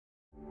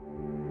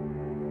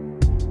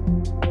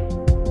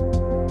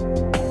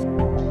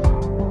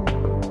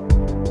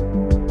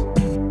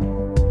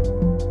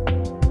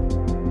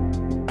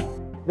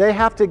they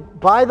have to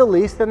buy the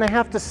lease, then they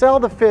have to sell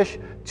the fish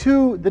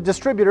to the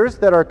distributors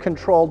that are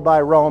controlled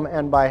by Rome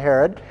and by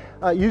Herod.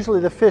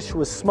 Usually the fish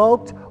was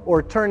smoked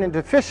or turned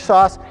into fish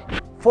sauce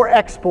for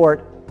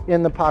export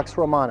in the Pax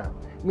Romana,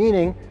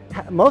 meaning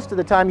most of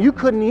the time you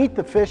couldn't eat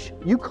the fish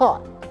you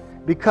caught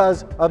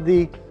because of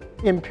the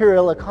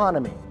imperial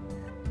economy.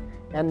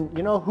 And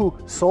you know who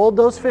sold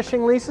those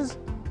fishing leases?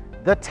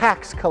 The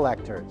tax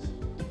collectors.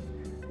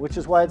 Which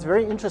is why it's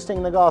very interesting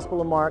in the Gospel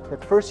of Mark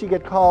that first you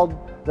get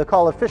the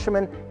call of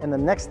fishermen, and the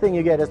next thing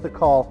you get is the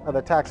call of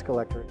a tax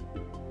collector.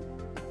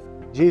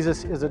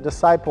 Jesus is a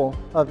disciple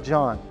of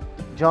John.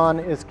 John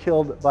is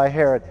killed by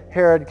Herod.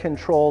 Herod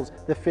controls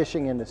the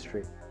fishing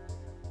industry.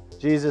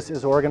 Jesus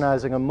is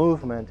organizing a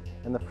movement,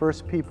 and the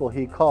first people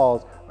he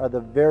calls are the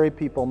very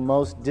people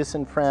most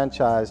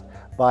disenfranchised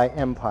by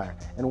empire.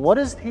 And what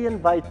does he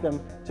invite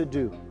them to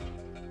do?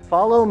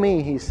 Follow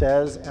me, he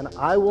says, and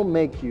I will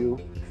make you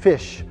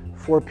fish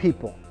for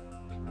people.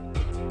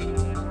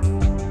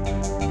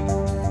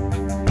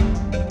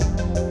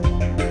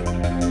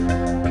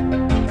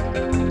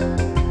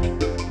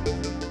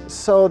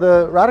 So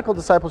the radical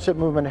discipleship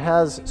movement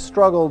has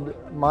struggled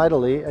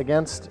mightily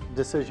against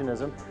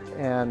decisionism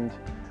and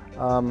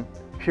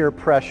peer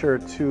pressure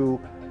to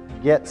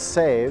get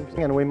saved,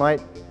 and we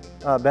might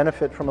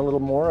benefit from a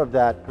little more of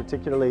that,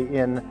 particularly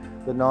in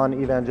the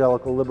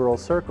non-evangelical liberal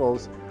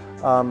circles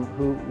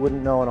who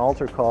wouldn't know an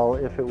altar call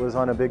if it was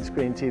on a big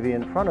screen TV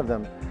in front of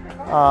them.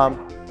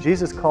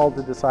 Jesus' call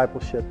to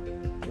discipleship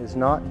is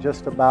not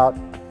just about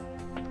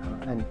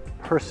a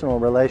personal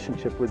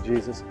relationship with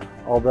Jesus,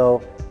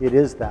 although it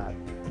is that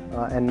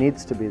and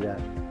needs to be that.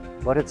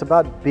 But it's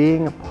about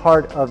being a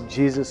part of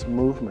Jesus'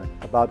 movement,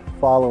 about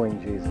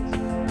following Jesus.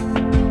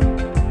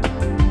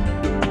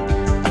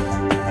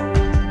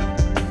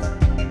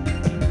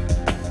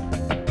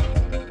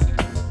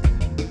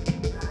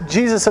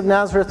 Jesus of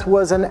Nazareth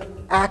was an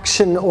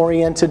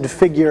action-oriented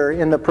figure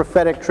in the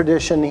prophetic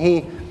tradition.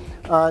 He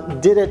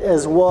did it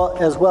as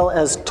well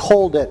as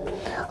told it.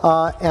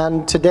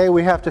 And today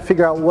we have to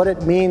figure out what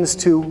it means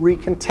to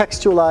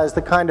recontextualize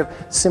the kind of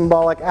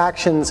symbolic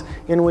actions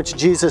in which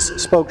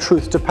Jesus spoke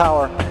truth to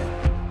power.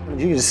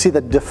 You can see the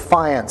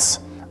defiance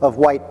of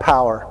white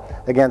power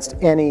against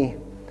any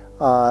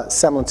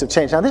semblance of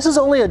change. Now, this is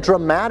only a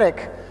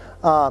dramatic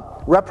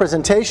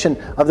representation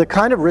of the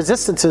kind of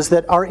resistances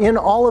that are in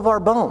all of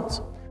our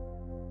bones.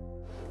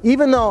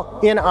 Even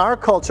though in our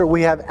culture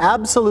we have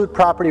absolute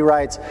property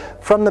rights,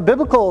 from the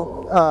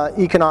biblical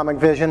economic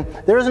vision,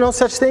 there is no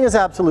such thing as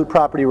absolute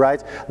property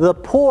rights. The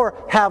poor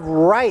have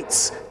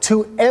rights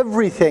to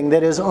everything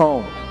that is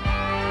owned.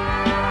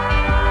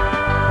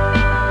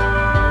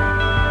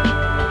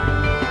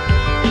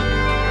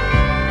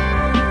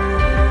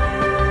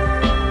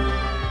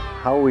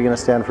 How are we going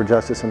to stand for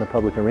justice in the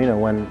public arena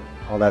when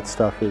all that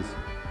stuff is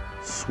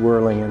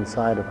swirling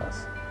inside of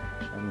us?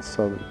 And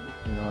so,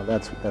 you know,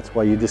 that's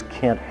why you just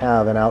can't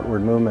have an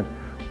outward movement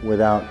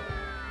without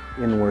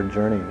inward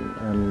journey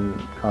and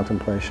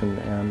contemplation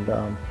and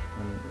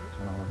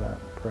all of that,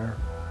 prayer.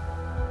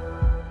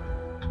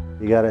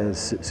 You gotta,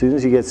 as soon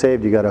as you get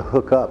saved, you gotta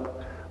hook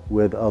up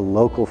with a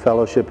local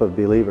fellowship of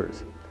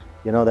believers.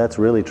 You know, that's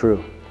really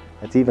true.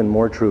 That's even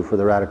more true for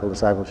the radical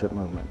discipleship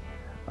movement.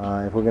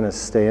 If we're going to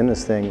stay in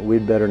this thing,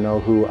 we'd better know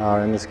who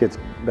our, and this gets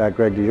back,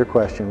 Greg, to your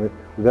question,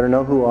 we better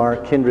know who our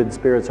kindred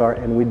spirits are,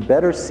 and we'd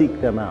better seek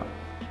them out.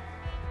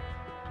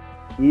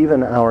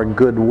 Even our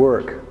good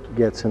work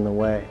gets in the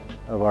way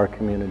of our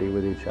community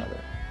with each other.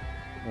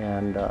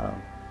 And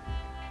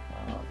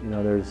you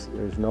know,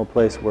 there's no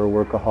place where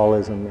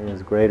workaholism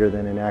is greater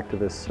than in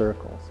activist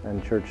circles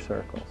and church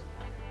circles.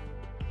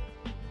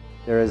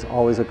 There is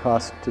always a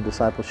cost to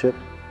discipleship.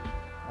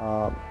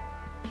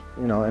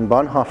 You know, and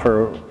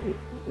Bonhoeffer,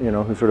 you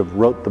know, who sort of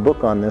wrote the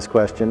book on this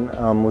question,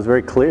 was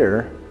very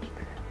clear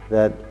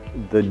that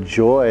the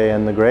joy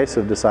and the grace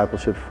of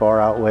discipleship far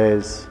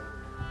outweighs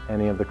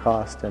any of the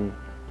cost, and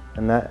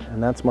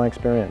that's my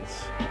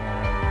experience.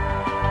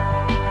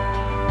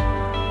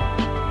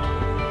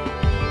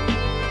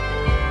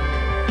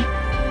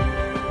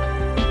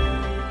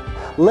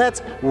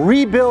 Let's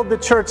rebuild the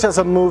church as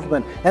a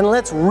movement, and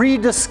let's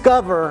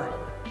rediscover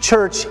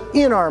church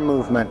in our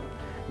movement.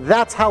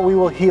 That's how we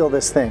will heal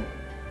this thing.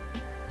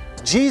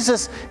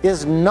 Jesus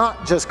is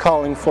not just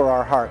calling for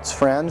our hearts,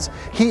 friends.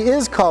 He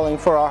is calling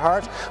for our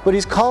hearts, but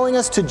He's calling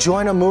us to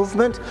join a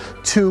movement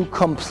to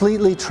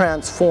completely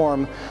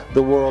transform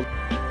the world.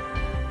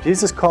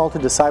 Jesus' call to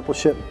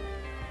discipleship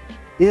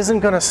isn't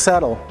going to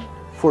settle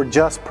for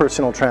just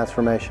personal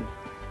transformation.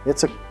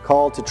 It's a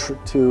call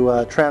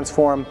to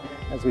transform,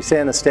 as we say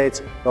in the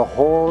States, the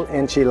whole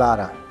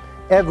enchilada,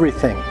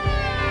 everything.